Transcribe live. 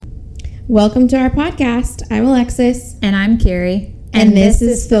Welcome to our podcast. I'm Alexis. And I'm Carrie. And this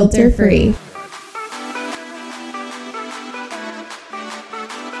is Filter Free.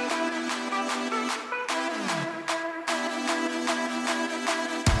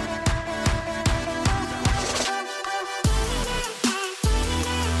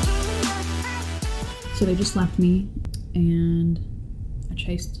 So they just left me, and I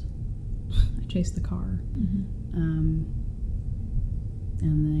chased the car,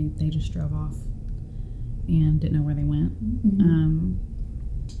 and they just drove off, and didn't know where they went.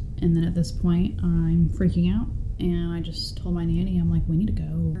 And then at this point, I'm freaking out, and I just told my nanny, I'm like, we need to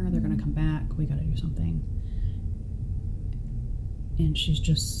go. They're gonna come back. We got to do something. And she's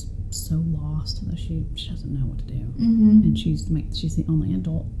just so lost that she doesn't know what to do, and she's the only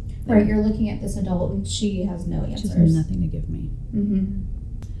adult. Right, you're looking at this adult and she has no answers. She has nothing to give me.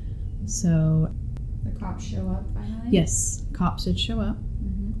 So the cops show up finally? Yes, cops did show up.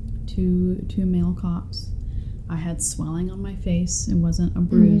 Two male cops. I had swelling on my face. It wasn't a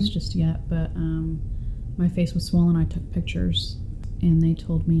bruise just yet, but my face was swollen. I took pictures, and they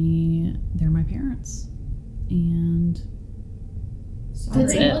told me they're my parents. And so did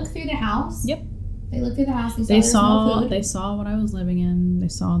they look through the house? Yep. They looked through the house. They saw what I was living in. They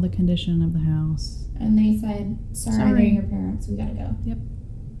saw the condition of the house. And they said, sorry. They're your parents. We gotta go. Yep.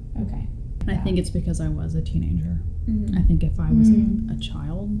 Okay. I think it's because I was a teenager. I think if I was a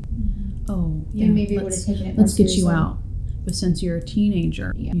child, they maybe would have taken it. Let's get you out. But since you're a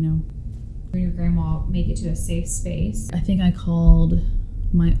teenager, you know. Your grandma make it to a safe space. I think I called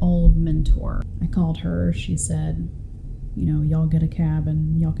my old mentor. I called her. She said, you know, y'all get a cab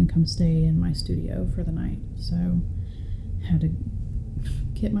and y'all can come stay in my studio for the night. So I had to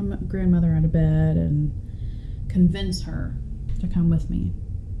get my grandmother out of bed and convince her to come with me.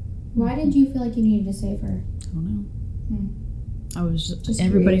 Why did you feel like you needed to save her? I don't know. I was just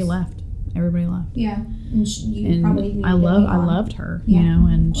everybody curious. left. Everybody left. Yeah, and probably I loved her, you know,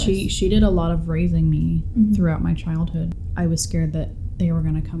 and she did a lot of raising me throughout my childhood. I was scared that they were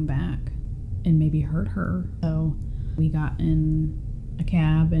going to come back and maybe hurt her. So we got in a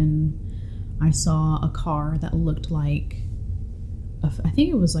cab, and I saw a car that looked like, I think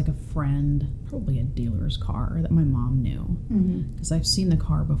it was like a friend, probably a dealer's car that my mom knew. Because I've seen the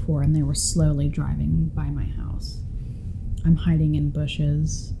car before, and they were slowly driving by my house. I'm hiding in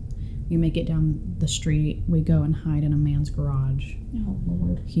bushes. We make it down the street. We go and hide in a man's garage. Oh,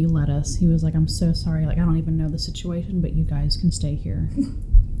 Lord. He let us. He was like, I'm so sorry. Like, I don't even know the situation, but you guys can stay here.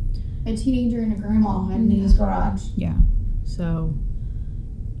 A teenager and a grandma hiding in his garage. Yeah. So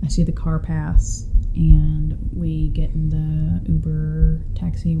I see the car pass, and we get in the Uber,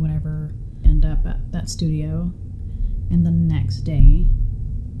 taxi, whatever, end up at that studio. And the next day,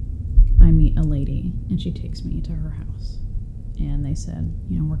 I meet a lady, and she takes me to her house. And they said,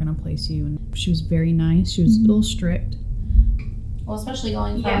 you know, we're going to place you. And she was very nice. She was a little strict. Well, especially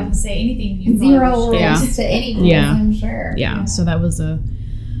going from say anything 0 rules to any rules, I'm sure. Yeah, so that was a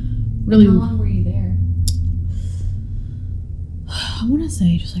really... How long were you there? I want to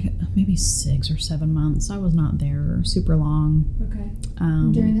say just like maybe 6 or 7 months. I was not there super long. Okay.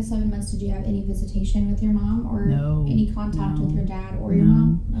 During the 7 months, did you have any visitation with your mom or any contact with your dad or your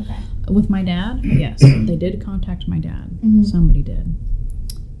mom? Okay. With my dad, yes. They did contact my dad. Somebody did.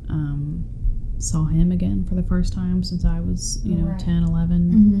 Saw him again for the first time since I was, 10,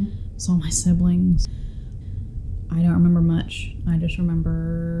 11. Saw my siblings. I don't remember much. I just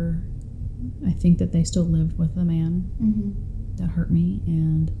remember, I think that they still lived with the man that hurt me,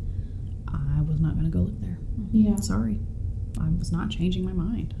 and I was not going to go live there. Yeah. Sorry. I was not changing my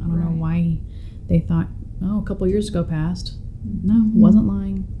mind. I don't know why they thought, a couple years ago passed. No, wasn't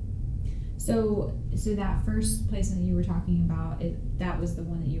lying. So that first place that you were talking about, that was the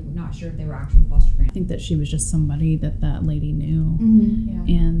one that you were not sure if they were actual foster parents. I think that she was just somebody that lady knew. Yeah.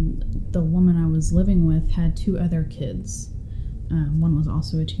 And the woman I was living with had 2 other kids. One was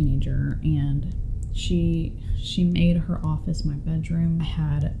also a teenager, and she made her office my bedroom. I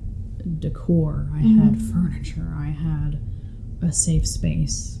had decor. I had furniture. I had a safe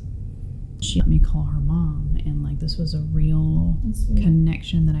space. She let me call her mom, and like this was a real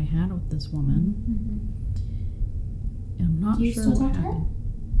connection that I had with this woman. And I'm not Do you sure still what talk to her?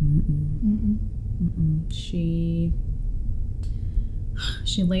 happened. She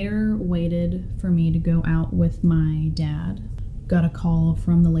later waited for me to go out with my dad. Got a call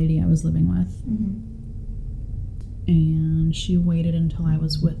from the lady I was living with. And she waited until I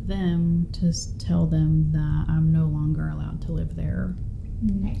was with them to tell them that I'm no longer allowed to live there.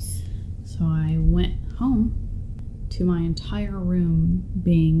 Nice. So I went home to my entire room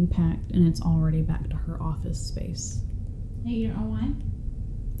being packed, and it's already back to her office space. Hey, you don't know why?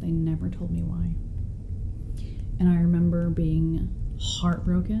 They never told me why. And I remember being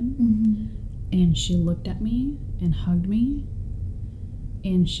heartbroken, and she looked at me and hugged me,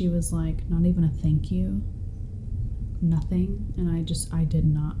 and she was like, not even a thank you, nothing. And I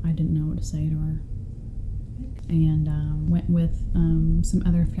didn't know what to say to her. And went with some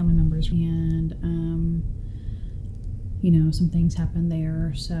other family members, and some things happened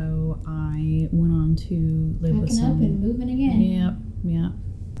there, so I went on to live with some... Packing up and moving again. Yep.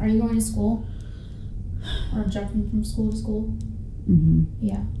 Are you going to school? Or jumping from school to school? Mm-hmm.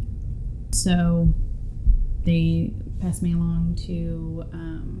 Yeah. So they passed me along to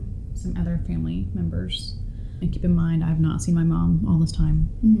some other family members. And keep in mind, I've not seen my mom all this time.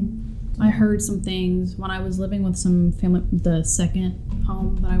 I heard some things when I was living with some family, the second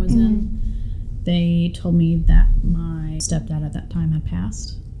home that I was in. They told me that my stepdad at that time had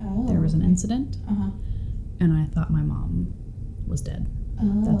passed. Oh, there was an incident, and I thought my mom was dead.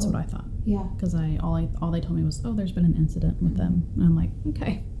 Oh. That's what I thought. Yeah. Because all they told me was, oh, there's been an incident with them. And I'm like,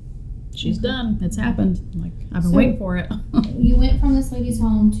 okay, she's done. It's happened. I'm like, I've been waiting for it. You went from this lady's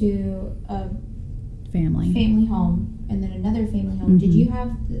home to a family home, and then another family home. Did you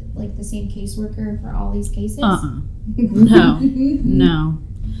have the same caseworker for all these cases? No.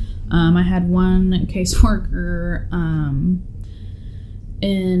 I had one caseworker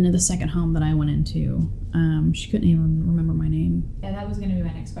in the second home that I went into. She couldn't even remember my name. Yeah, that was going to be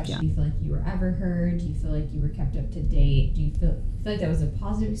my next question. Yeah. Do you feel like you were ever heard? Do you feel like you were kept up to date? Do you feel like that was a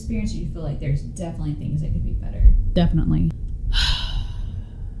positive experience? Or do you feel like there's definitely things that could be better? Definitely.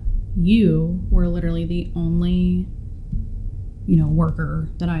 You were literally the only, worker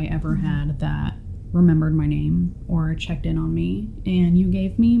that I ever had that remembered my name or checked in on me, and you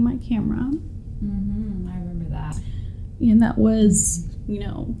gave me my camera. I remember that. And that was,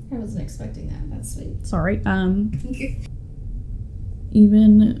 I wasn't expecting that. That's sweet. Sorry.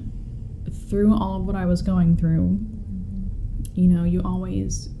 Even through all of what I was going through, you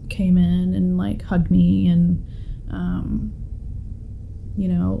always came in and hugged me, and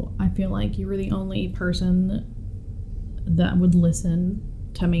I feel like you were the only person that would listen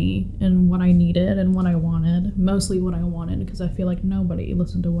to me and what I needed and what I wanted. Mostly what I wanted, because I feel like nobody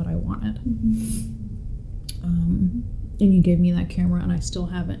listened to what I wanted. And you gave me that camera, and I still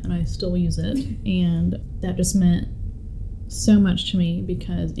have it, and I still use it. And that just meant so much to me,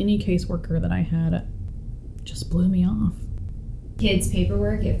 because any caseworker that I had just blew me off. Kids'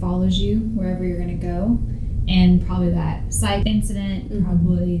 paperwork, it follows you wherever you're going to go. And probably that side incident,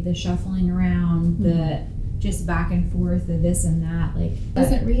 probably the shuffling around, the just back and forth, the this and that. It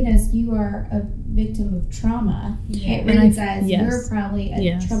doesn't read as you are a victim of trauma. Yeah. It reads as you're probably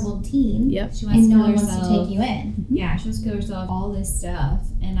a troubled teen. Yep. She wants and to no kill one wants to herself. take you in. Yeah, she wants to kill herself, all this stuff.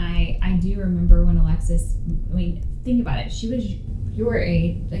 And I do remember when Alexis, think about it. She was your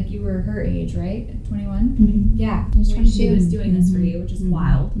age, you were her age, right? 21? Yeah. When she was doing this for you, which is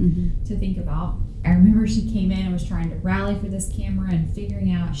wild to think about. I remember she came in and was trying to rally for this camera and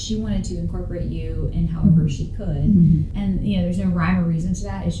figuring out she wanted to incorporate you in however she could. And, there's no rhyme or reason to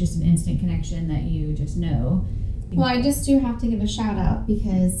that. It's just an instant connection that you just know. Well, I just do have to give a shout out,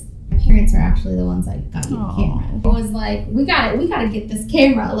 because my parents are actually the ones that got me the camera. It was like, we got to get this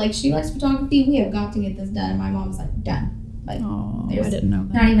camera. She likes photography. We have got to get this done. And my mom was like, done. I didn't know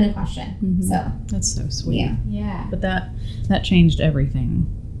that. Not even a question. So that's so sweet. Yeah. But that changed everything.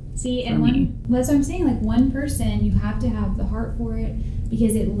 See, and that's what I'm saying. One person, you have to have the heart for it,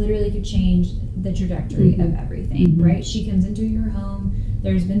 because it literally could change the trajectory of everything, right? She comes into your home.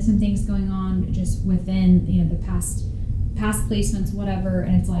 There's been some things going on just within, the past placements, whatever,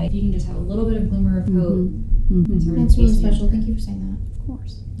 and it's like you can just have a little bit of glimmer of hope. That's really special. Thank you for saying that. Of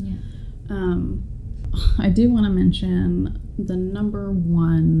course. Yeah. I do want to mention the number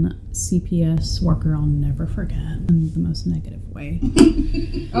one CPS worker I'll never forget, in the most negative way.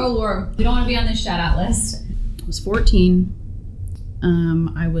 Oh, Lord. We don't want to be on this shout-out list. I was 14.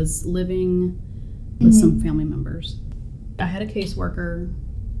 I was living with some family members. I had a caseworker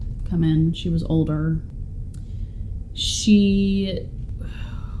come in. She was older. She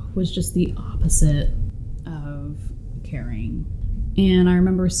was just the opposite of caring. And I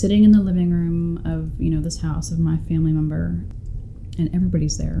remember sitting in the living room of, this house of my family member, and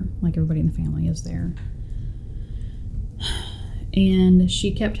everybody's there. Everybody in the family is there. And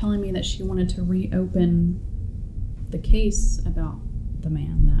she kept telling me that she wanted to reopen the case about the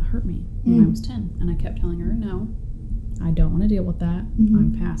man that hurt me when I was 10. And I kept telling her, no, I don't want to deal with that.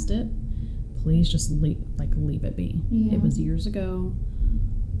 I'm past it. Please just leave it be. Yeah. It was years ago.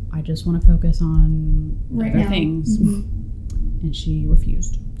 I just want to focus on other things. And she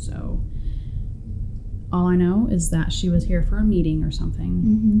refused. So All I know is that she was here for a meeting or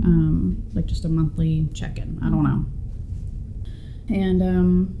something, like just a monthly check-in. I don't know.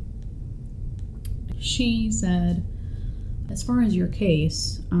 And she said, as far as your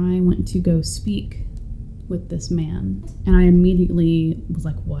case, I went to go speak with this man. And I immediately was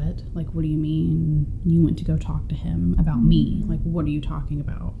like, what? Like, what do you mean you went to go talk to him about me? Like, what are you talking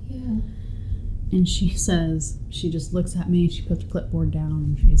about? Yeah. And she says, she just looks at me, she puts the clipboard down,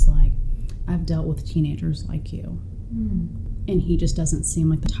 and she's like, I've dealt with teenagers like you. And he just doesn't seem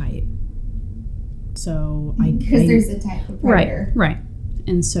like the type. So because there's a type of predator. Right.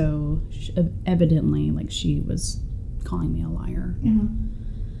 And so evidently, like, she was calling me a liar.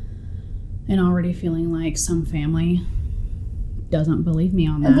 And already feeling like some family doesn't believe me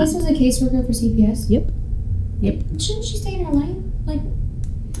on that. And this was a caseworker for CPS? Yep. Shouldn't she stay in her lane? Like,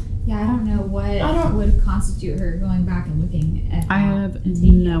 yeah, I don't know what would constitute her going back and looking at that. I have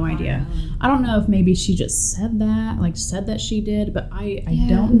no idea. I don't know if maybe she just said that she did, but I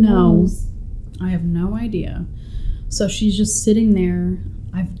don't know. I have no idea. So she's just sitting there.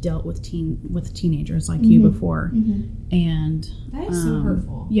 I've dealt with teenagers like you before, and that is so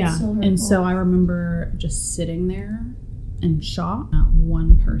hurtful. Yeah, so hurtful. And so I remember just sitting there in shock. Not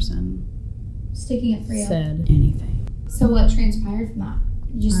one person sticking it for you said anything. So what transpired from that?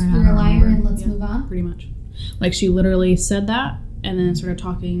 Just I you're a liar remember. and let's move on. Pretty much, like she literally said that, and then started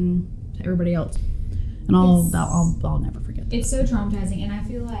talking to everybody else, and I'll never forget that. It's so traumatizing, and I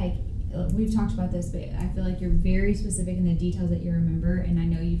feel like we've talked about this, but I feel like you're very specific in the details that you remember, and I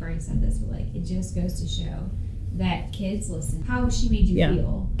know you've already said this, but like it just goes to show that kids listen. How she made you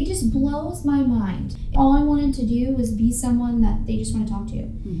feel. It just blows my mind. All I wanted to do was be someone that they just want to talk to.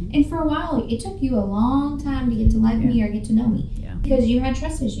 And for a while, it took you a long time to get to like me or get to know me. Because you had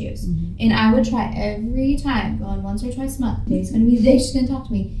trust issues. And I would try every time, going once or twice a month. Today's going to be the day she's going to talk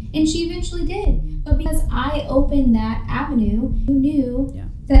to me. And she eventually did. But because I opened that avenue, you knew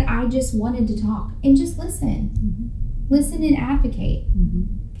that I just wanted to talk and just listen. Listen and advocate.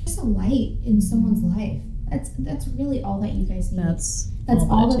 Just a light in someone's life. That's really all that you guys need. That's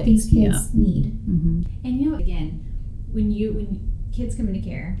all that these kids need. And you know, again, when kids come into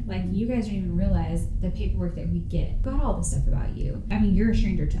care, like you guys don't even realize the paperwork that we get. Got all this stuff about you. I mean, you're a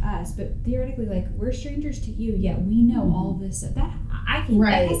stranger to us, but theoretically, like we're strangers to you. Yet we know all this stuff. That has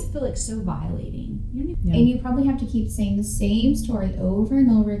to feel like so violating. And you probably have to keep saying the same story over and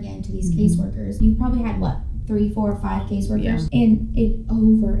over again to these caseworkers. You probably had 3, 4, 5 caseworkers, and it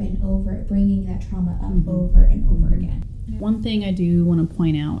over and over, bringing that trauma up over and over again. One thing I do want to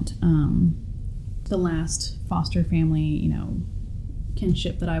point out, the last foster family,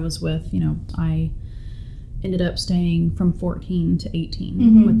 kinship that I was with, I ended up staying from 14 to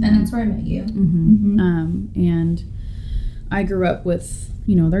 18 with them. And that's where I met you. And I grew up with,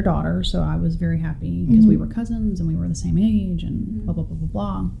 their daughter, so I was very happy because we were cousins and we were the same age and blah, blah, blah, blah,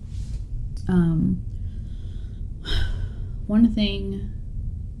 blah. One thing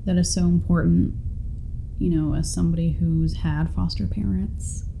that is so important, as somebody who's had foster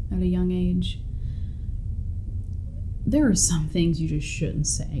parents at a young age, there are some things you just shouldn't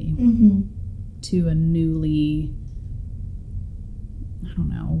say to a newly, I don't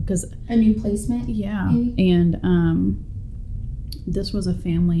know, because a new placement. Yeah, maybe? And this was a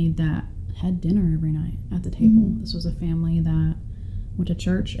family that had dinner every night at the table. This was a family that went to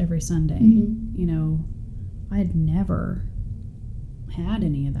church every Sunday. I had never had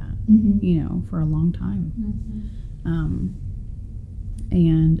any of that, for a long time.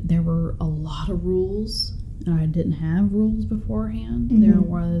 And there were a lot of rules. And I didn't have rules beforehand. There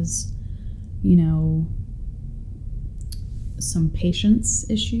was, some patience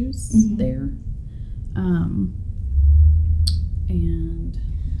issues there. And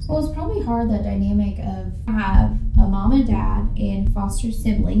well, it's probably hard, that dynamic of have a mom and dad and foster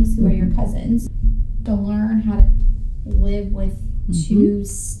siblings who are your cousins, to learn how to live with two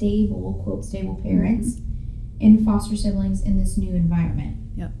stable parents and foster siblings in this new environment.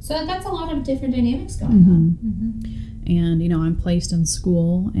 So that's a lot of different dynamics going on. And, I'm placed in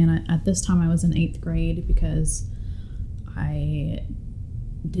school, and at this time I was in 8th grade because I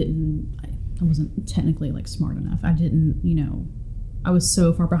wasn't technically smart enough. I didn't, I was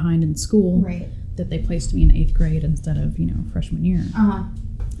so far behind in school that they placed me in 8th grade instead of, freshman year.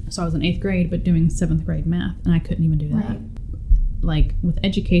 So I was in 8th grade, but doing 7th grade math, and I couldn't even do that. Like with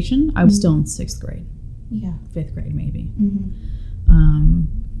education, I was still in 6th grade. 5th grade maybe.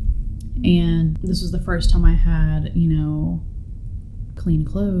 And this was the first time I had, clean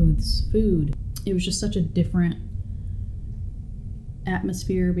clothes, food. It was just such a different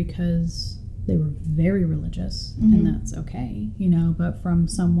atmosphere because they were very religious, Mm-hmm. and that's okay, you know, but from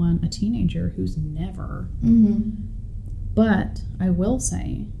someone, a teenager who's never. Mm-hmm. But I will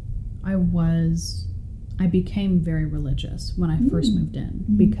say, I became very religious when I first moved in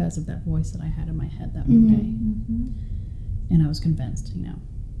because of that voice that I had in my head that one day. And I was convinced, you know,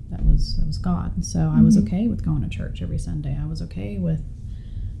 that was God. And so I was okay with going to church every Sunday. I was okay with,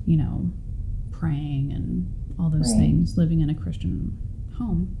 you know, praying and all those things, living in a Christian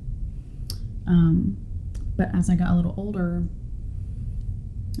home. But as I got a little older,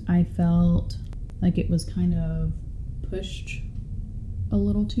 I felt like it was kind of pushed a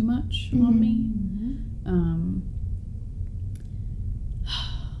little too much on me. And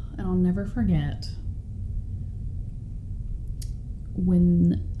I'll never forget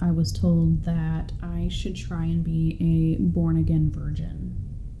when I was told that I should try and be a born-again virgin.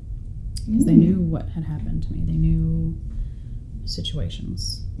 Because they knew what had happened to me. They knew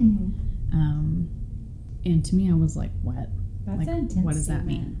situations. And to me, I was like, what? That's like, an intense what does that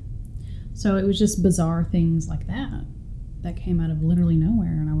statement. mean? So it was just bizarre things like that came out of literally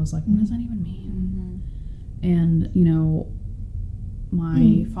nowhere. And I was like, what does that even mean? And, you know,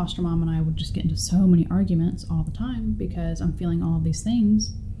 my foster mom and I would just get into so many arguments all the time because I'm feeling all of these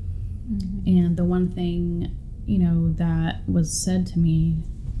things. And the one thing, you know, that was said to me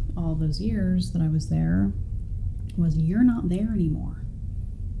all those years that I was there was, you're not there anymore.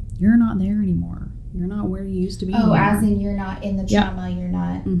 You're not there anymore. You're not where you used to be. Oh, anymore. as in you're not in the trauma, you're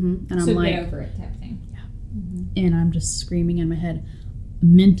not. And I'm So like, get over it type thing. and I'm just screaming in my head.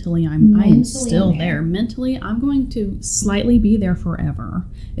 Mentally, I am still there. Mentally, I'm going to slightly be there forever.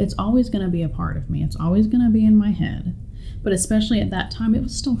 It's always going to be a part of me. It's always going to be in my head. But especially at that time, it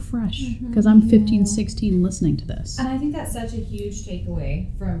was still fresh because I'm 15, 16 listening to this. And I think that's such a huge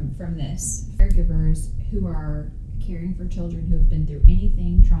takeaway from this. Caregivers who are caring for children who have been through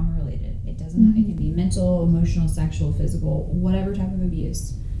anything trauma related. It doesn't. It can be mental, emotional, sexual, physical, whatever type of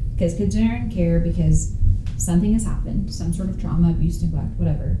abuse. Because kids are in care because something has happened, some sort of trauma, abuse, neglect,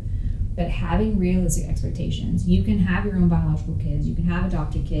 whatever. But having realistic expectations. You can have your own biological kids, you can have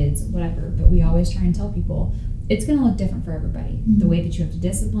adopted kids, whatever. But we always try and tell people it's going to look different for everybody. The way that you have to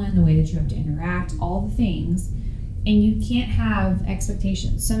discipline, the way that you have to interact, all the things. And you can't have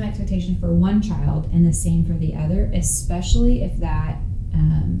expectations, some expectation for one child and the same for the other, especially if that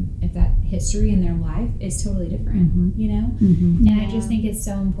history in their life is totally different, you know? And I just think it's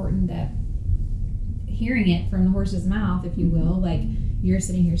so important that hearing it from the horse's mouth, if you will, like you're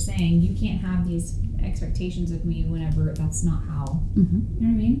sitting here saying, you can't have these expectations of me whenever that's not how, you know what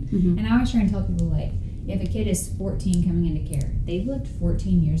I mean? And I always try and tell people, like, if a kid is 14 coming into care, they've lived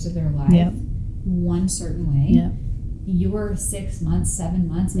 14 years of their life one certain way. Your 6 months, 7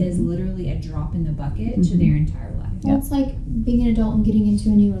 months is literally a drop in the bucket to their entire life. Well, it's like being an adult and getting into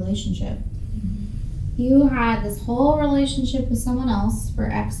a new relationship. You had this whole relationship with someone else for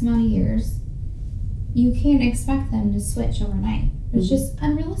X amount of years. You can't expect them to switch overnight. It's just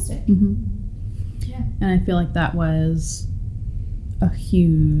unrealistic. Yeah. And I feel like that was a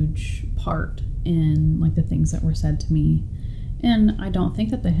huge part in like the things that were said to me. And I don't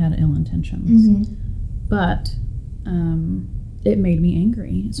think that they had ill intentions. But it made me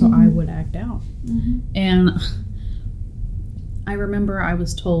angry. So I would act out. And I remember I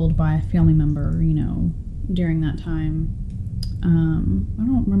was told by a family member, you know, during that time, I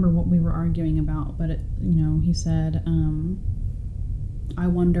don't remember what we were arguing about, but he said, I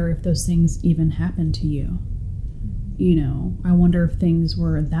wonder if those things even happened to you. You know, I wonder if things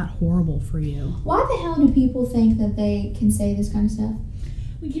were that horrible for you. Why the hell do people think that they can say this kind of stuff?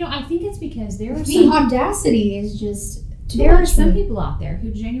 You know, I think it's because there are The audacity is just too there are much some for me. people out there who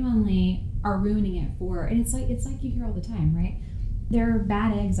genuinely are ruining it for, and it's like you hear all the time, right? There are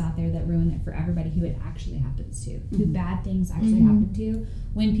bad eggs out there that ruin it for everybody who it actually happens to, who bad things actually happen to.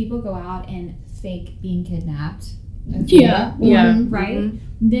 When people go out and fake being kidnapped, right?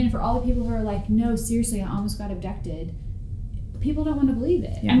 Then for all the people who are like, no, seriously, I almost got abducted, people don't want to believe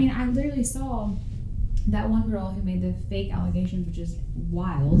it. I mean, I literally saw that one girl who made the fake allegations, which is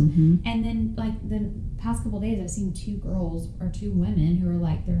wild. And then, like, the past couple days, I've seen 2 girls or 2 women who are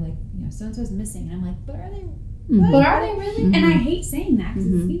like, they're like, you know, so-and-so's missing. And I'm like, but are they? But are they really? And I hate saying that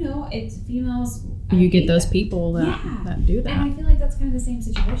because, you know, it's females. You get those people that do that. And I feel like that's kind of the same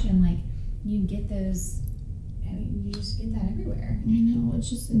situation. Like, you get those, I mean, you just get that everywhere. I know, it's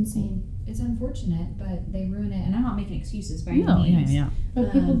just insane. It's unfortunate, but they ruin it. And I'm not making excuses by No, any means.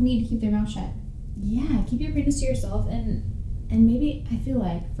 But people need to keep their mouth shut. Yeah, keep your opinions to yourself. And maybe I feel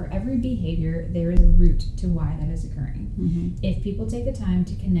like for every behavior, there is a root to why that is occurring. If people take the time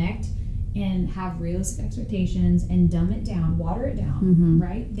to connect and have realistic expectations and dumb it down, water it down,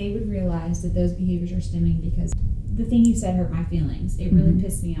 right? They would realize that those behaviors are stemming because the thing you said hurt my feelings. It really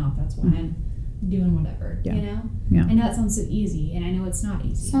pissed me off. That's why I'm doing whatever, you know? Yeah. I know that sounds so easy, and I know it's not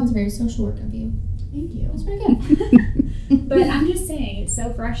easy. Sounds very social work of you. Thank you. That's pretty good. But I'm just saying, it's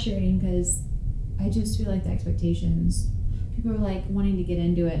so frustrating because I just feel like the expectations, people are like wanting to get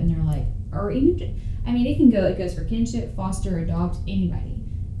into it, and they're like, or even, I mean, it goes for kinship, foster, adopt, anybody.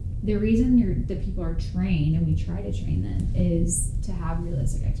 The reason the people are trained, and we try to train them, is to have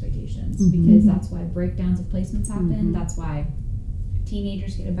realistic expectations, because that's why breakdowns of placements happen. That's why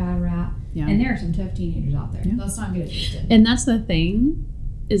teenagers get a bad rap. Yeah. And there are some tough teenagers out there. Yeah. Let's not get it twisted. And that's the thing,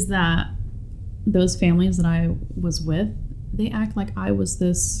 is that those families that I was with, they act like I was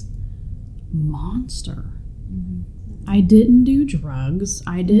this monster. I didn't do drugs.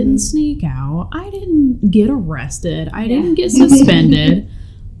 I didn't sneak out. I didn't get arrested. I didn't get suspended.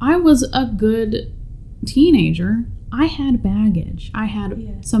 I was a good teenager. I had baggage. I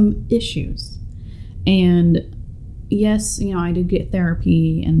had some issues. And yes, you know, I did get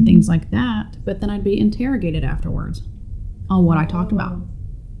therapy and things like that, but then I'd be interrogated afterwards on what I talked about.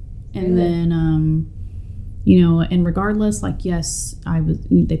 And then, you know, and regardless, like, yes,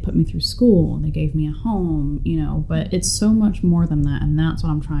 they put me through school and they gave me a home, you know, but it's so much more than that. And that's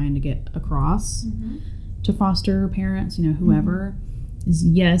what I'm trying to get across to foster parents, you know, whoever. Is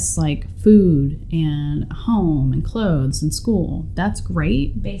yes, like food and a home and clothes and school. That's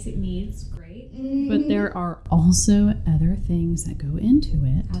great. Basic needs, great. But there are also other things that go into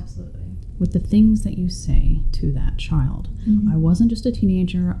it. Absolutely. With the things that you say to that child. I wasn't just a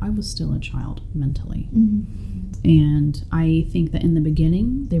teenager, I was still a child mentally. And I think that in the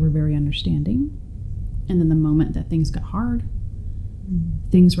beginning, they were very understanding. And then the moment that things got hard,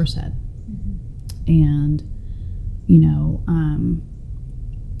 things were said. And, you know,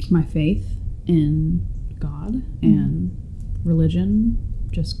 my faith in God and religion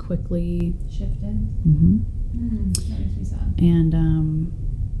just quickly shifted. That makes me sad. And,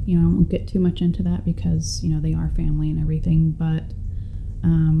 you know, I won't get too much into that because, you know, they are family and everything, but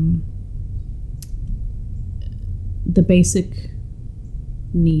the basic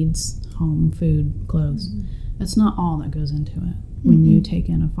needs, home, food, clothes, that's not all that goes into it when you take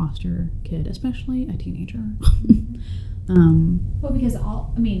in a foster kid, especially a teenager. Well, because I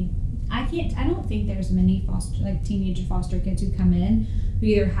don't think there's many teenager foster kids who come in who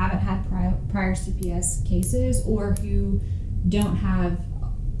either haven't had prior CPS cases or who don't have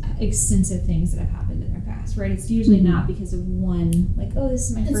extensive things that have happened in their past, right? It's usually not because of one, like, oh, this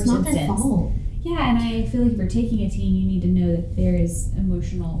is my first instance. It's not their fault. Yeah, and I feel like if you're taking a teen, you need to know that there is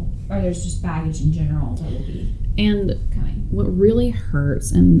emotional, or there's just baggage in general that will be coming. What really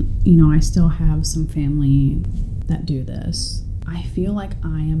hurts, and, you know, I still have some family that do this, I feel like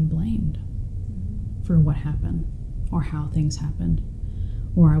I am blamed for what happened or how things happened,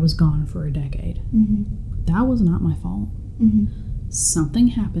 or I was gone for a decade. That was not my fault. Something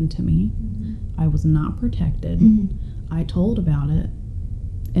happened to me. I was not protected. I told about it,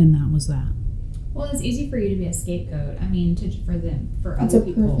 and that was that. Well, it's easy for you to be a scapegoat. I mean, for other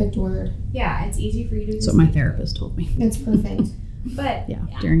people. That's a perfect word. Yeah, it's easy for you to be a scapegoat. That's what my therapist told me. That's perfect. But yeah,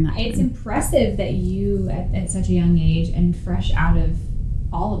 during that it's time. Impressive that you, at such a young age and fresh out of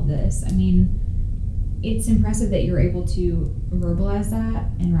all of this, I mean, it's impressive that you're able to verbalize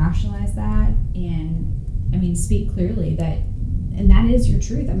that and rationalize that and, I mean, speak clearly that, and that is your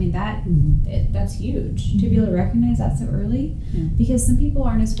truth. I mean, that's huge to be able to recognize that so early, because some people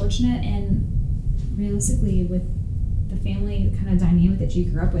aren't as fortunate, and realistically, with the family kind of dynamic that you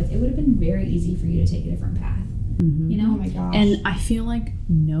grew up with, it would have been very easy for you to take a different path. You know? Oh my gosh. And I feel like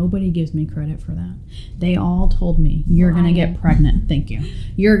nobody gives me credit for that. They all told me, you're going to get pregnant. Thank you.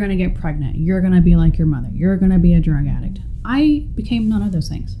 You're going to get pregnant. You're going to be like your mother. You're going to be a drug addict. I became none of those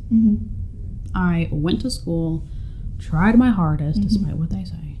things. I went to school, tried my hardest, despite what they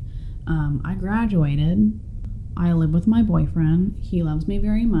say. I graduated. I live with my boyfriend. He loves me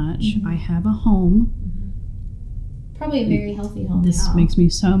very much. I have a home. Probably a very healthy home. This makes me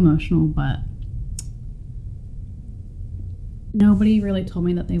so emotional, but nobody really told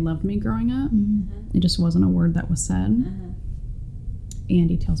me that they loved me growing up. It just wasn't a word that was said.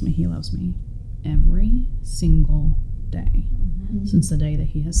 Andy tells me he loves me every single day since the day that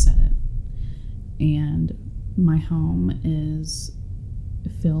he has said it. And my home is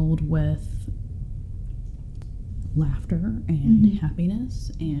filled with laughter and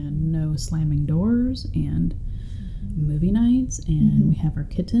happiness and no slamming doors and movie nights, and we have our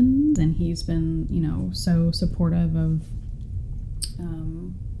kittens, and he's been, you know, so supportive of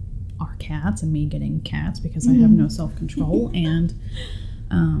our cats and me getting cats because I have no self-control. And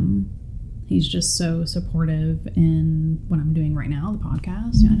He's just so supportive in what I'm doing right now, the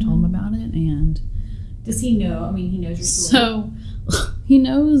podcast. And I told him about it, and does he know? I mean, he knows your story. So he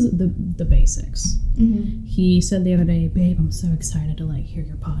knows the basics. Mm-hmm. He said the other day, "Babe, I'm so excited to like hear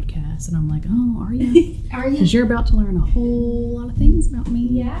your podcast," and I'm like, "Oh, are you? Are you? Because you're about to learn a whole lot of things about me."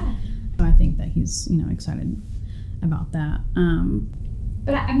 Yeah. So I think that he's excited about that.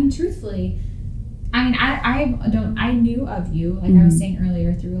 But I mean, truthfully, I mean, I knew of you, like I was saying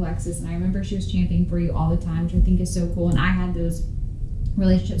earlier, through Alexis, and I remember she was championing for you all the time, which I think is so cool. And I had those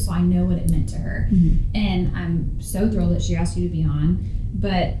relationships, so I know what it meant to her. And I'm so thrilled that she asked you to be on.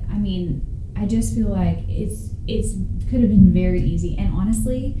 But I mean, I just feel like it's could have been very easy. And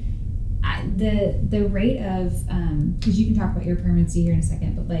honestly, the rate of because you can talk about your permanency here in a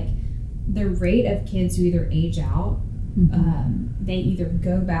second, but like the rate of kids who either age out. They either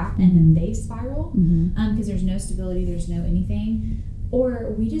go back and then they spiral because there's no stability, there's no anything,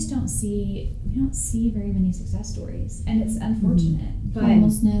 or we just don't see very many success stories, and it's unfortunate. But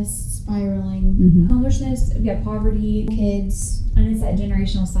homelessness, spiraling, homelessness, we have poverty, kids, and it's that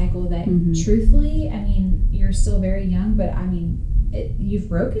generational cycle that truthfully, I mean, you're still very young, but I mean, you've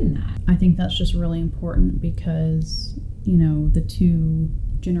broken that. I think that's just really important because the two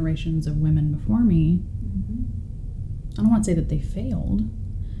generations of women before me. I don't want to say that they failed,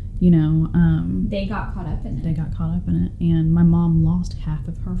 they got caught up in it. They got caught up in it. And my mom lost half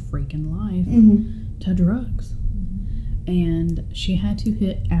of her freaking life to drugs. And she had to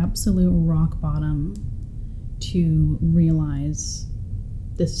hit absolute rock bottom to realize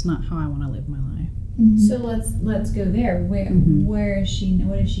this is not how I want to live my life. So let's go there. Where is she?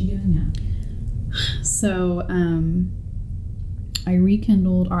 What is she doing now? So, I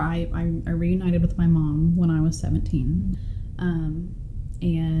rekindled, or I reunited with my mom when I was 17,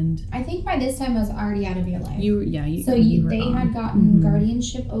 and I think by this time I was already out of your life. They had gotten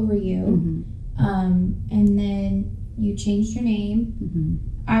guardianship over you, and then you changed your name.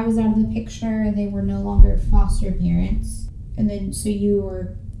 I was out of the picture. They were no longer foster parents, and then so you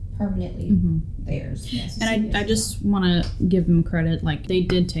were permanently theirs. Yes, and I just want to give them credit. Like they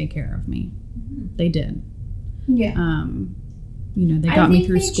did take care of me. They did. Yeah. They got me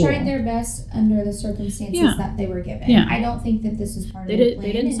through school. They tried their best under the circumstances that they were given. Yeah. I don't think that this is part of the plan.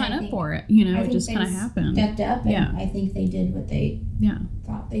 They didn't sign up for it. It just kind of happened. Stepped up, and I think they did what they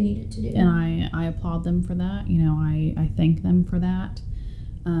thought they needed to do. And I applaud them for that. I thank them for that.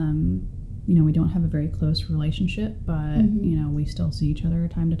 We don't have a very close relationship, but we still see each other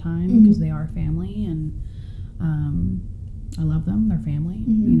time to time because they are family, and I love them. They're family.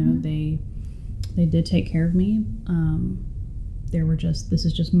 They did take care of me. This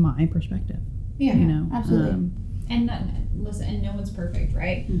is just my perspective. Yeah, absolutely. And listen, and no one's perfect,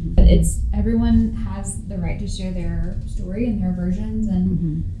 right? But everyone has the right to share their story and their versions,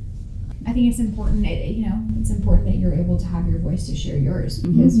 and I think it's important. It's important that you're able to have your voice to share yours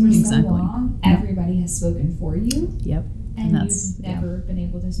because for so long, everybody has spoken for you. Yep. And you've never been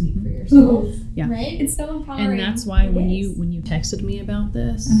able to speak for yourself. Yeah. Right? It's so empowering. And that's why when you texted me about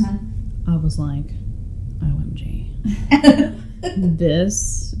this, I was like, OMG.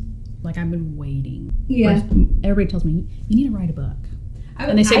 This, like, I've been waiting. Yeah. Everybody tells me, you need to write a book.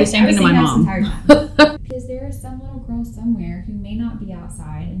 And they say the same thing to my mom. Because there is some little girl somewhere who may not be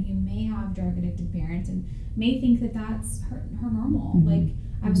outside and who may have drug addicted parents and may think that that's her normal. Like,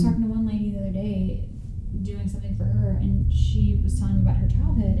 I was talking to one lady the other day doing something for her, and she was telling me about her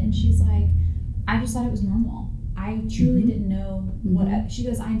childhood, and she's like, I just thought it was normal. I truly didn't know what she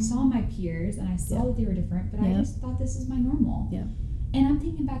goes, I saw my peers and I saw that they were different, but I just thought this is my normal. Yeah. And I'm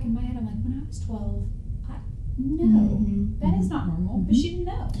thinking back in my head, I'm like, when I was 12, that is not normal. But she didn't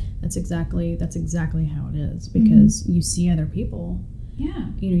know. That's exactly how it is, because you see other people. Yeah.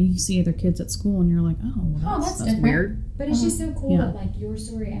 You see other kids at school and you're like, that's weird. But it's just so cool that, like, your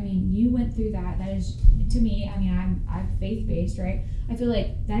story, I mean, you went through that. That is, to me, I mean, I'm faith-based, right? I feel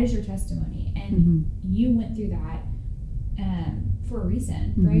like that is your testimony. And you went through that for a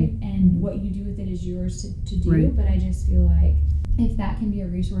reason, right? And what you do with it is yours to do. Right. But I just feel like if that can be a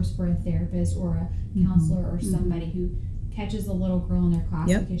resource for a therapist or a counselor or somebody who catches a little girl in their class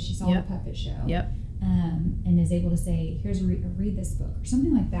because she saw the puppet show. And is able to say, here's read this book or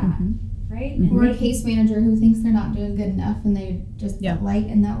something like that, right? And or a case manager who thinks they're not doing good enough and they just put light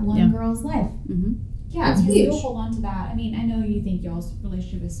in that one girl's life. Yeah, it's huge. You'll hold on to that. I mean, I know you think y'all's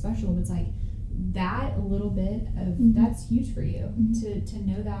relationship is special, but it's like that a little bit of that's huge for you to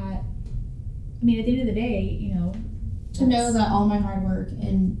know that. I mean, at the end of the day, to know that all my hard work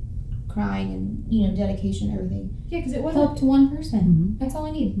and crying and dedication, everything. Yeah, because it wasn't helped to one person. That's all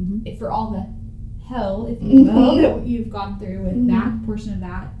I need. For all the hell, if you will, that you've gone through with that portion of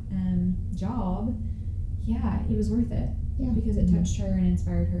that job, yeah, it was worth it. Yeah. Because it touched her and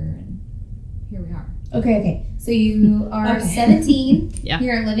inspired her, and here we are. Okay. So you are 17. Yeah.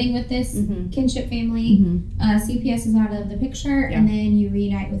 You're living with this kinship family. CPS is out of the picture, and then you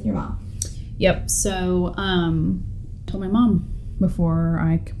reunite with your mom. Yep. So I told my mom before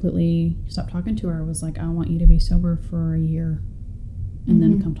I completely stopped talking to her, I was like, I want you to be sober for a year and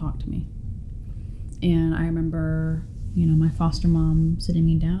then come talk to me. And I remember, my foster mom sitting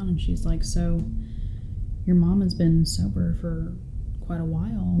me down, and she's like, so your mom has been sober for quite a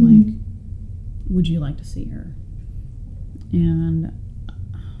while. Like, would you like to see her? And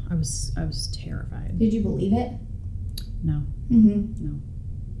I was terrified. Did you believe it? No. No.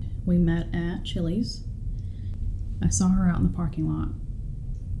 We met at Chili's. I saw her out in the parking lot.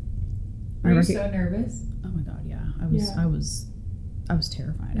 Were you so nervous? Oh my God, yeah. I was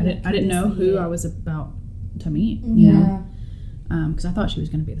terrified. I didn't know who I was about to meet. You know? Because I thought she was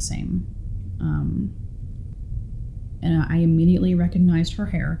going to be the same. And I immediately recognized her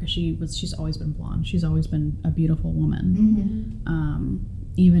hair because she's always been blonde. She's always been a beautiful woman,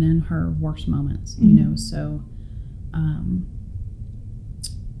 even in her worst moments. So, and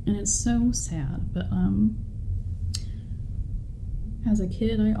it's so sad. But as a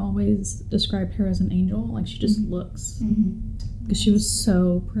kid, I always described her as an angel. Like, she just looks, because she was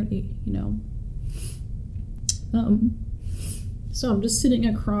so pretty. So I'm just sitting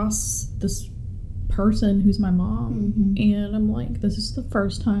across this person who's my mom, and I'm like, this is the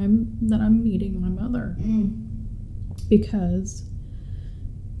first time that I'm meeting my mother, because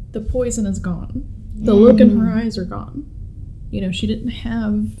the poison is gone. The look in her eyes are gone. She didn't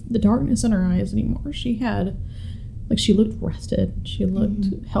have the darkness in her eyes anymore. She had, she looked rested. She looked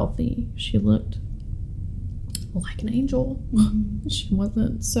healthy. She looked like an angel. She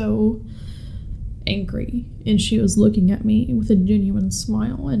wasn't so angry, and she was looking at me with a genuine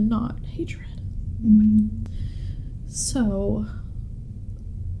smile and not hatred. So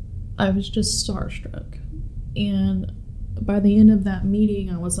I was just starstruck, and by the end of that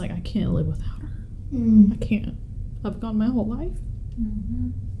meeting I was like, I can't live without her. I can't. I've gone my whole life.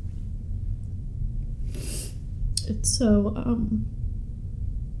 And so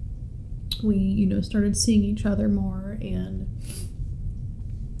we started seeing each other more, and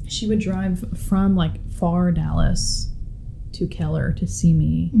she would drive from far Dallas to Keller to see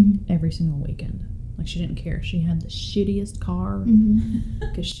me every single weekend. She didn't care. She had the shittiest car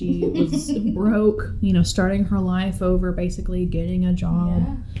because she was broke, starting her life over, basically getting a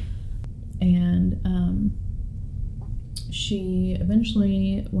job. And she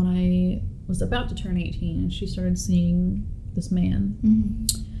eventually, when I was about to turn 18, she started seeing this man.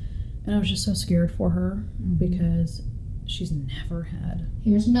 And I was just so scared for her because she's never had.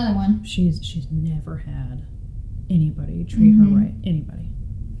 Here's another one. She's never had anybody treat her right. Anybody.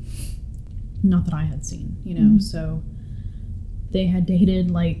 Not that I had seen, So they had dated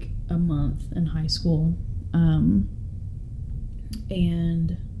a month in high school, and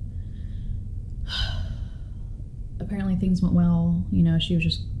apparently things went well. She was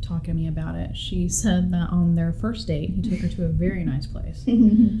just talking to me about it. She said that on their first date, he took her to a very nice place,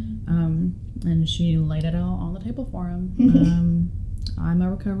 and she laid it all on the table for him. I'm a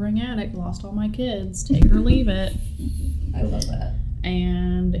recovering addict, lost all my kids, take or leave it. I love that.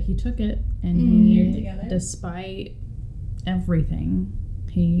 And he took it, and he, despite everything,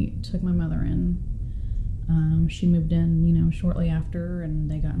 he took my mother in. She moved in, shortly after, and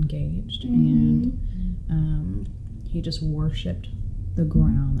they got engaged. And he just worshipped the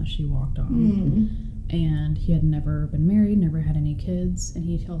ground that she walked on. And he had never been married, never had any kids. And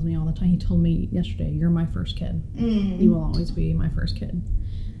he tells me all the time, he told me yesterday, you're my first kid. You will always be my first kid.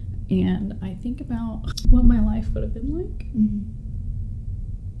 And I think about what my life would have been like.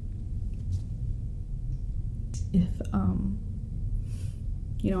 If,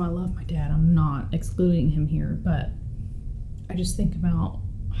 I love my dad. I'm not excluding him here, but I just think about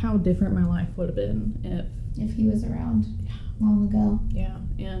how different my life would have been if he was around long ago. Yeah,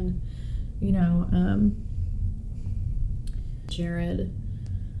 and, Jared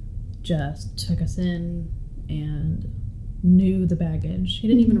just took us in and knew the baggage. He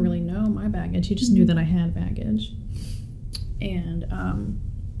didn't even really know my baggage. He just knew that I had baggage. And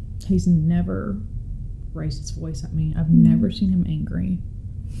he's never raised his voice at me. I've never seen him angry.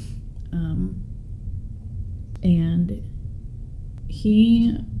 And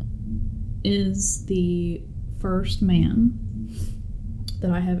he is the first man that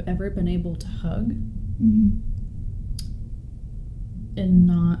I have ever been able to hug and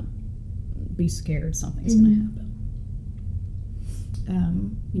not be scared something's going to happen.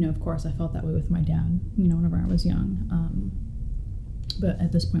 Of course, I felt that way with my dad, whenever I was young. But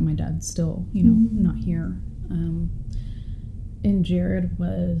at this point, my dad's still, not here. And Jared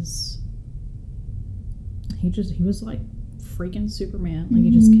he was like freaking Superman. Like,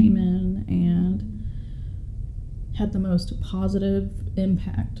 he just came in and had the most positive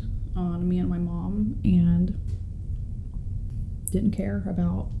impact on me and my mom, and didn't care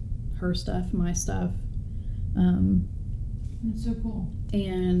about her stuff, my stuff. That's so cool.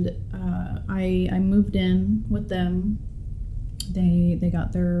 And I moved in with them. They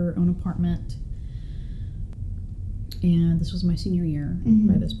got their own apartment, and this was my senior year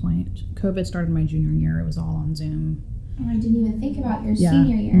by this point. COVID started my junior year. It was all on Zoom. Oh, I didn't even think about your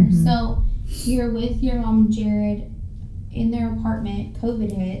senior year. So you're with your mom and Jared in their apartment.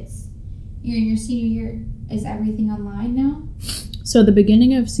 COVID hits. You're in your senior year. Is everything online now? So the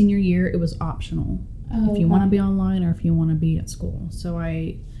beginning of senior year, it was optional. Oh, if you want to be online or if you want to be at school. So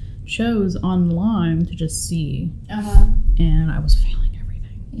I chose online to just see. And I was failing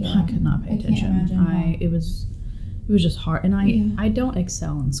everything. I could not pay attention. It was just hard. And I don't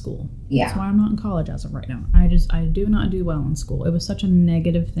excel in school. That's why I'm not in college as of right now. I do not do well in school. It was such a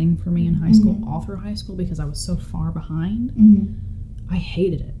negative thing for me in high school, all through high school, because I was so far behind. I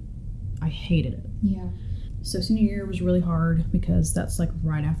hated it. Yeah. So senior year was really hard because that's like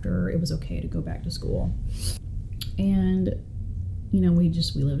right after it was okay to go back to school. And, we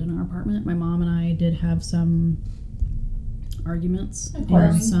lived in our apartment. My mom and I did have some arguments. Of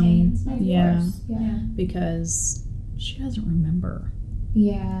course. Because she doesn't remember.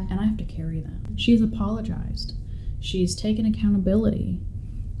 Yeah. And I have to carry that. She's apologized. She's taken accountability.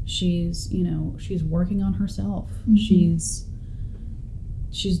 She's working on herself. She's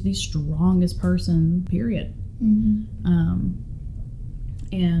the strongest person, period.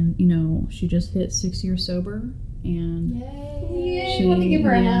 And she just hit 6 years sober, and yay! I want to give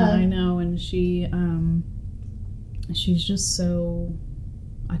her a hug. I know, and she's just so,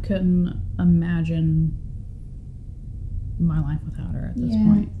 I couldn't imagine my life without her at this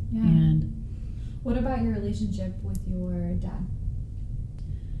point. Yeah. And what about your relationship with your dad?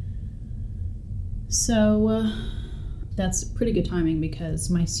 So that's pretty good timing, because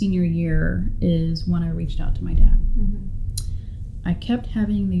my senior year is when I reached out to my dad. I kept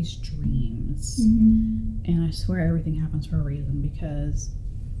having these dreams, and I swear everything happens for a reason, because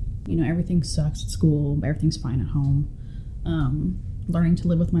everything sucks at school, everything's fine at home. Learning to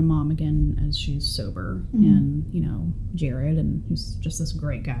live with my mom again as she's sober, and Jared, and he's just this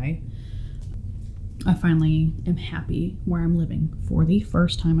great guy. I finally am happy where I'm living for the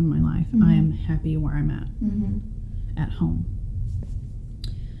first time in my life. I am happy where I'm at home.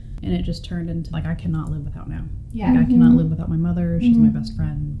 And it just turned into I cannot live without now. I cannot live without my mother. She's my best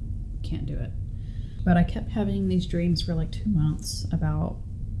friend. Can't do it. But I kept having these dreams for 2 months about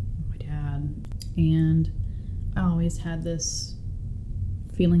my dad, and I always had this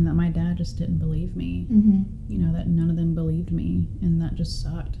feeling that my dad just didn't believe me. That none of them believed me, and that just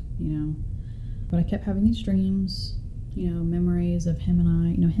sucked. But I kept having these dreams, memories of him and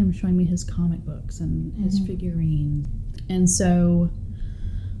I, him showing me his comic books and his figurines. And so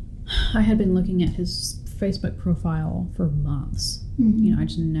I had been looking at his Facebook profile for months. I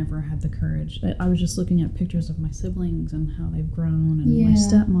just never had the courage. I was just looking at pictures of my siblings and how they've grown, and my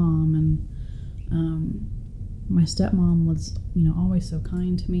stepmom. And my stepmom was, always so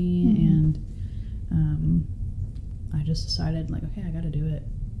kind to me. And I just decided, okay, I got to do it.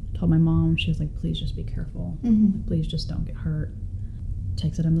 Told my mom, she was like, please just be careful. Please just don't get hurt.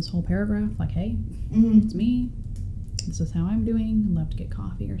 Takes it in this whole paragraph, hey, it's me. This is how I'm doing. I'd love to get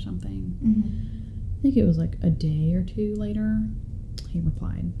coffee or something. I think it was a day or two later, he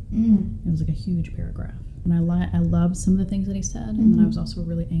replied. It was a huge paragraph. And I loved some of the things that he said, and then I was also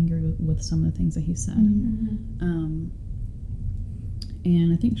really angry with some of the things that he said.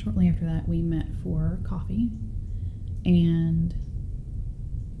 And I think shortly after that, we met for coffee, and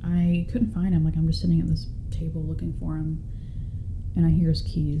I couldn't find him. I'm just sitting at this table looking for him, and I hear his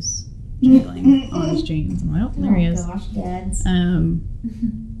keys jiggling on his jeans. I'm like, oh, there he is. Gosh, dads. And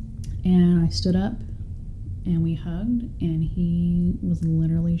I stood up, and we hugged, and he was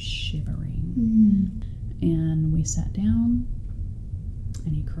literally shivering. And we sat down,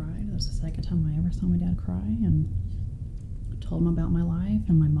 and he cried. That was the second time I ever saw my dad cry, and I told him about my life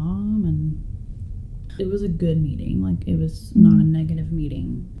and my mom, and it was a good meeting. It was not a negative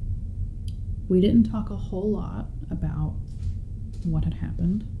meeting. We didn't talk a whole lot about what had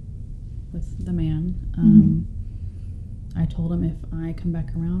happened with the man. I told him if I come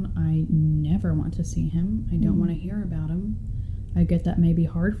back around, I never want to see him. I don't want to hear about him. I get that may be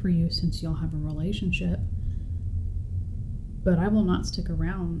hard for you since y'all have a relationship, But I will not stick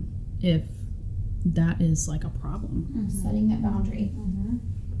around if that is like a problem. Setting that boundary.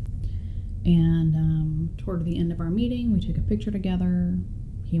 And toward the end of our meeting, we took a picture together.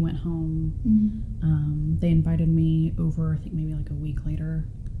 He went home. They invited me over, I think maybe like a week later,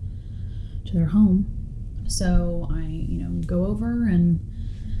 to their home. So I, go over and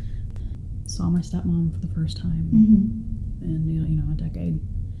saw my stepmom for the first time in, a decade.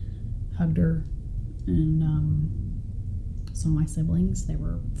 Hugged her and saw my siblings. They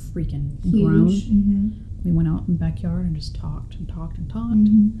were freaking grown. We went out in the backyard and just talked and talked and talked.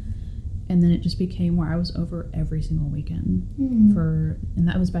 And then it just became where I was over every single weekend and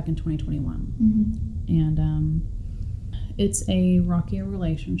that was back in 2021. And it's a rockier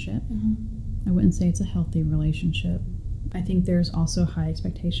relationship. I wouldn't say it's a healthy relationship. I think there's also high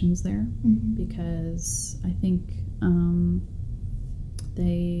expectations there because I think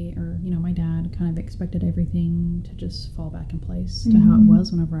my dad kind of expected everything to just fall back in place to how it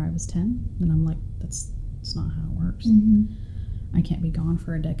was whenever I was 10. And I'm like, that's not how it works. I can't be gone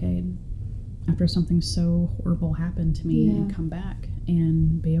for a decade after something so horrible happened to me and come back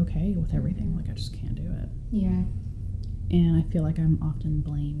and be okay with everything. Like, I just can't do it. Yeah. And I feel like I'm often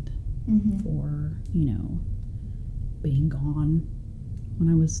blamed for, being gone. When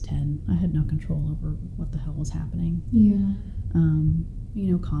I was 10, I had no control over what the hell was happening. Yeah.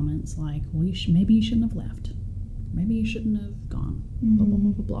 Comments like, well, maybe you shouldn't have left. Maybe you shouldn't have gone. Blah, blah,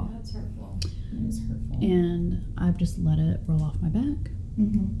 blah, blah, blah. That's hurtful. It is hurtful. And I've just let it roll off my back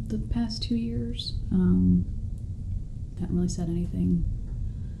the past 2 years. Haven't really said anything.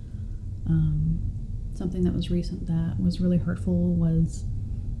 Something that was recent that was really hurtful was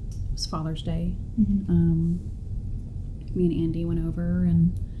Father's Day. Me and Andy went over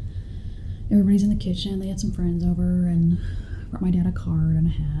and everybody's in the kitchen. They had some friends over and brought my dad a card and a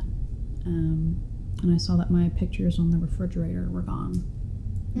hat. And I saw that my pictures on the refrigerator were gone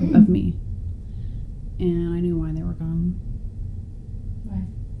of me. And I knew why they were gone. Why?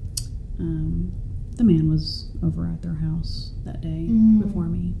 The man was over at their house that day before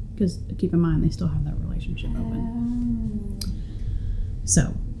me. Because keep in mind, they still have that relationship open.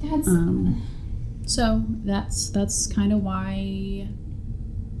 So that's kind of why.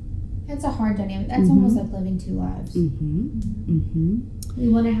 It's a hard dynamic. That's almost like living two lives. We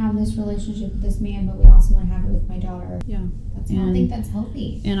want to have this relationship with this man, but we also want to have it with my daughter. Yeah. I don't think that's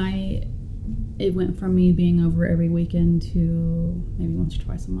healthy. And it went from me being over every weekend to maybe once or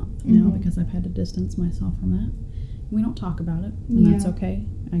twice a month now because I've had to distance myself from that. We don't talk about it, and that's okay.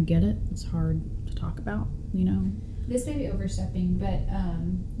 I get it. It's hard to talk about, This may be overstepping, but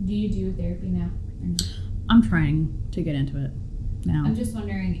do you do therapy now? Or no? I'm trying to get into it now. I'm just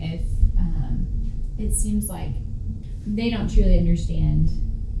wondering if it seems like they don't truly understand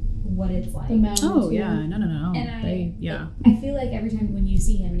what it's like. Oh, yeah. No. And I feel like every time when you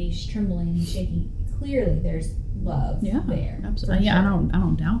see him and he's trembling and he's shaking, clearly there's love there. Absolutely. Yeah, sure. I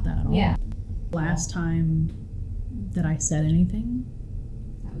don't doubt that at all. Yeah. Last time that I said anything,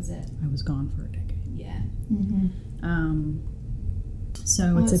 that was it. I was gone for a decade. Yeah.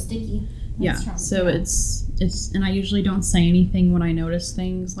 So it's sticky. So it's and I usually don't say anything when I notice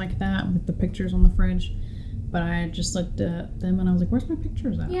things like that with the pictures on the fridge, but I just looked at them and I was like, where's my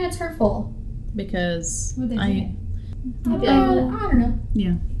pictures at? Yeah, it's hurtful. Because What'd they say? I don't know.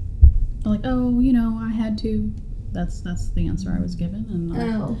 Yeah. They're like, I had to. That's the answer I was given,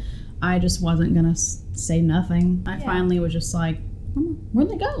 and I just wasn't gonna say nothing. I finally was just like, where'd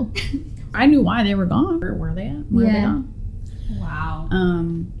they go? I knew why they were gone. Where are they at? Where are they gone? Wow.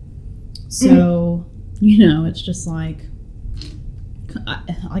 So, it's just like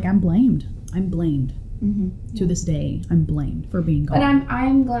I'm blamed. I'm blamed. To this day, I'm blamed for being gone. But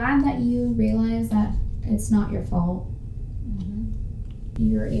I'm glad that you realize that it's not your fault.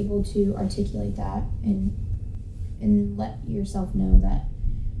 You're able to articulate that and let yourself know that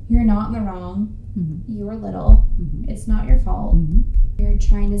you're not in the wrong. You were little. It's not your fault. You're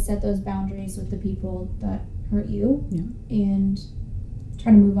trying to set those boundaries with the people that hurt you and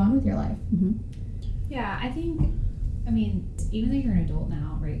try to move on with your life. Yeah, I think, even though you're an adult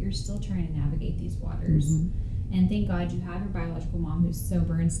now, right, you're still trying to navigate these waters. And thank God you have your biological mom who's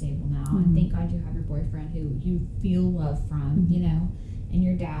sober and stable now. And thank God you have your boyfriend who you feel love from, and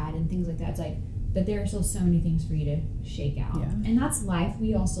your dad and things like that. It's like, but there are still so many things for you to shake out. Yeah. And that's life.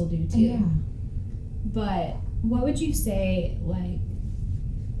 We all still do too. Yeah. But what would you say,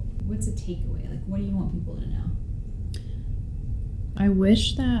 what's a takeaway? What do you want people to know? I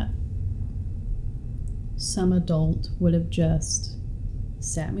wish that some adult would have just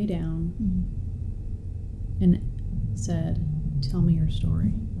sat me down and said, tell me your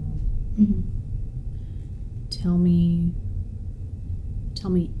story. Tell me tell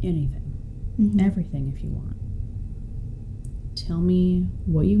me anything, Mm-hmm. everything if you want. Tell me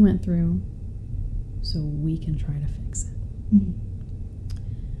what you went through so we can try to fix it. Mm-hmm.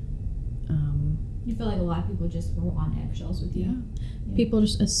 You feel like a lot of people just were on eggshells with you. Yeah. People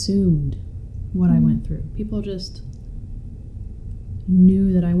just assumed what I went through. People just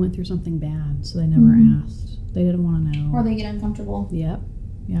knew that I went through something bad, so they never asked. They didn't want to know. Or they get uncomfortable. Yep.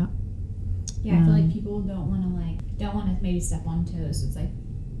 Yeah. Yeah, I feel like people don't want to maybe step on toes. It's like,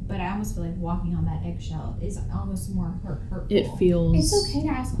 but I almost feel like walking on that eggshell is almost more hurtful. It feels. It's okay to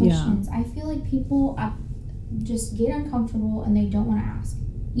ask questions. I feel like people just get uncomfortable and they don't want to ask.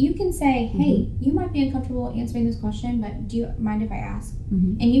 You can say, hey, you might be uncomfortable answering this question, but do you mind if I ask?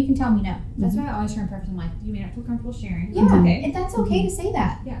 Mm-hmm. And you can tell me no. That's why I always try and preface. I'm like, you may not feel comfortable sharing. Yeah, That's okay. and that's okay to say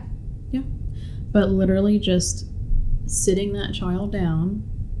that. Yeah. Yeah. But literally just sitting that child down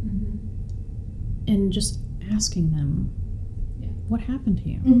and just asking them, what happened to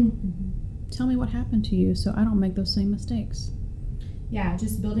you? Mm-hmm. Tell me what happened to you so I don't make those same mistakes. Yeah,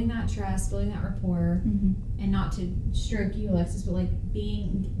 just building that trust, building that rapport, and not to stroke you, Alexis, but like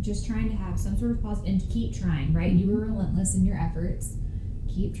just trying to have some sort of pause and keep trying, right? You were relentless in your efforts.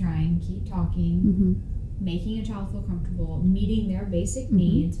 Keep trying, keep talking, making a child feel comfortable, meeting their basic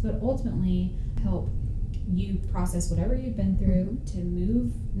needs, but ultimately help you process whatever you've been through to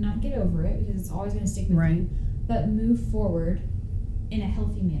move, not get over it because it's always going to stick with you, but move forward in a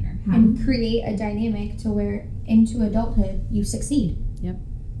healthy manner. And create a dynamic to where into adulthood you succeed. Yep.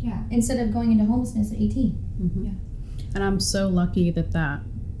 Yeah. Instead of going into homelessness at 18. Yeah. And I'm so lucky that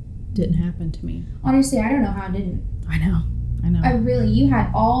didn't happen to me. Honestly, I don't know how it didn't. I know. You had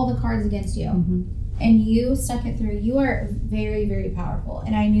all the cards against you. Mm-hmm. And you stuck it through. You are very, very powerful.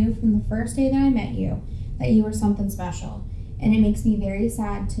 And I knew from the first day that I met you that you were something special. And it makes me very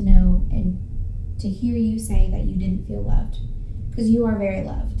sad to know and to hear you say that you didn't feel loved. Because you are very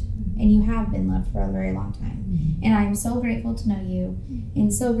loved. And you have been loved for a very long time. And I am so grateful to know you.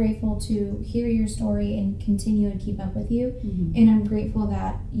 And so grateful to hear your story and continue and keep up with you. And I'm grateful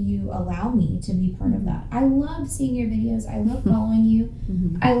that you allow me to be part of that. I love seeing your videos. I love following you.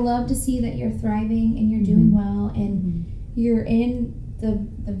 I love to see that you're thriving and you're doing well. And you're in the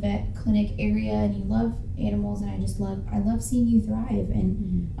vet clinic area and you love animals. And I love seeing you thrive.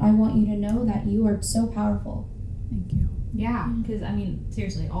 And I want you to know that you are so powerful. Thank you. Yeah, because I mean,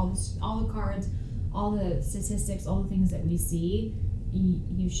 seriously, all the cards, all the statistics, all the things that we see,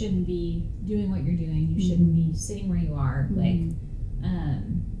 you shouldn't be doing what you're doing. You shouldn't be sitting where you are. Like,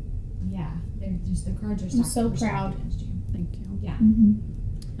 yeah, they're just the cards are. I'm so proud. Against you. Thank you. Yeah.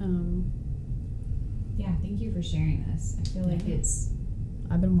 Yeah. Thank you for sharing this. I feel like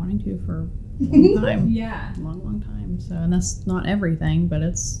I've been wanting to for a long time. Yeah. Long time. So, and that's not everything, but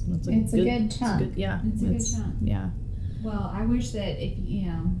it's a good chunk. It's a good chunk. Yeah. Well, I wish that if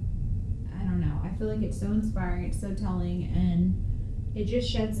I don't know. I feel like it's so inspiring. It's so telling, and it just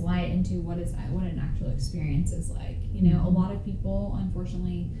sheds light into what an actual experience is like. A lot of people,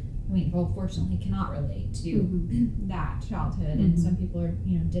 unfortunately, fortunately, cannot relate to that childhood, and some people are,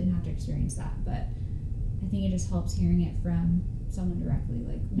 didn't have to experience that. But I think it just helps hearing it from someone directly,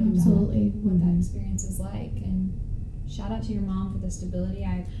 like what that experience is like. And shout out to your mom for the stability.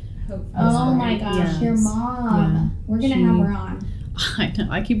 I hope. Oh my gosh, your mom! Yeah. We're gonna have her on. I know.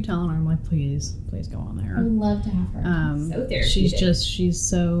 I keep telling her, I'm like, please go on there. I would love to have her. So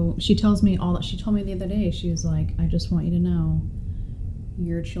therapeutic. She tells me all that. She told me the other day, she was like, I just want you to know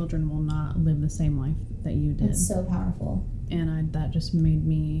your children will not live the same life that you did. It's so powerful. And that just made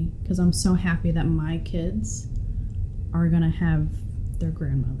me, because I'm so happy that my kids are going to have their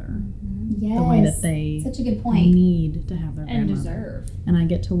grandmother. Yes. The way that they such a good point. need to have their and grandmother. Deserve. And I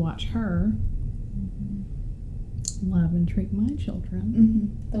get to watch her love and treat my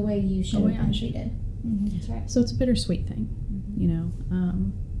children the way you should have been treated. That's right. So it's a bittersweet thing,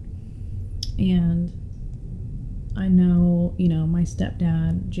 and I know, my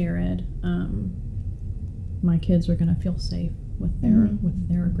stepdad, Jared, my kids are going to feel safe with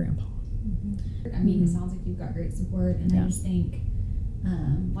their grandpa. I mean, it sounds like you've got great support, and I just think,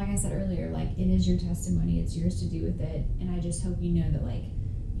 like I said earlier, like, it is your testimony, it's yours to do with it, and I just hope you know that, like,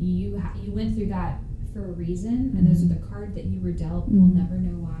 you went through that for a reason, and those are the cards that you were dealt. We'll never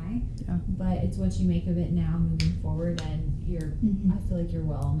know why, but it's what you make of it now moving forward, and I feel like you're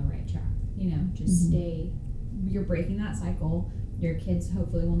well on the right track. Just stay. You're breaking that cycle. Your kids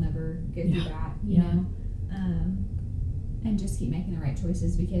hopefully will never go through that. You know, and just keep making the right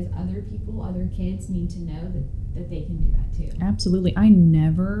choices, because other kids need to know that they can do that too. Absolutely. I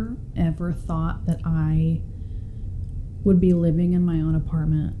never ever thought that I would be living in my own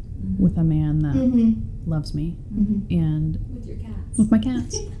apartment with a man that loves me and with your cat. With my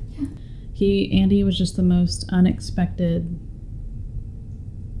cats. Andy was just the most unexpected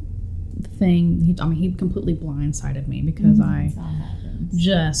thing. He completely blindsided me because I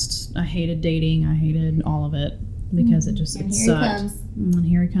hated dating. I hated all of it because it sucked. And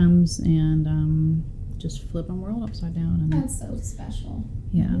here he comes and just flip my world upside down. And that's so special.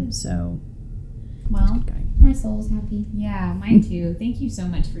 Yeah, so. Well, my soul's happy. Yeah, mine too. Thank you so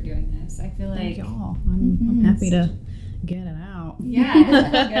much for doing this. I feel like thank y'all. I'm happy to get it out. Yeah, it does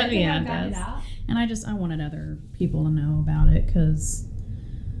feel good. Yeah, it does. And I wanted other people to know about it because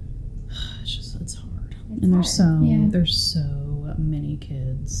it's hard. And there's so many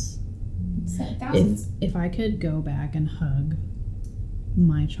kids. If I could go back and hug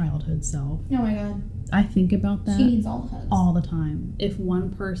my childhood self. Oh my God. I think about that. She needs all the hugs. All the time. If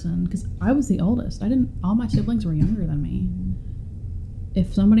one person, because I was the oldest. All my siblings were younger than me.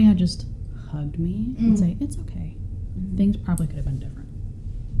 If somebody had just hugged me and say, it's okay. Things probably could have been different.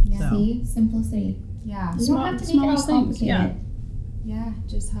 Yeah. So. See? Simplicity. Yeah. You don't have to make it all complicated. Yeah.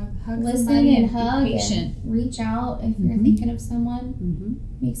 Just hug Listen somebody and hug be patient. And reach out if you're thinking of someone.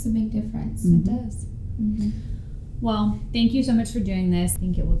 Makes a big difference. It does. Well, thank you so much for doing this. I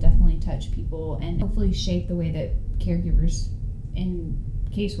think it will definitely touch people and hopefully shape the way that caregivers and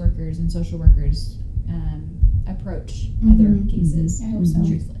caseworkers and social workers approach other cases. I hope so.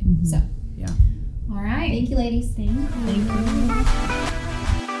 Truthfully. So, yeah. All right. Thank you, ladies. Thank you.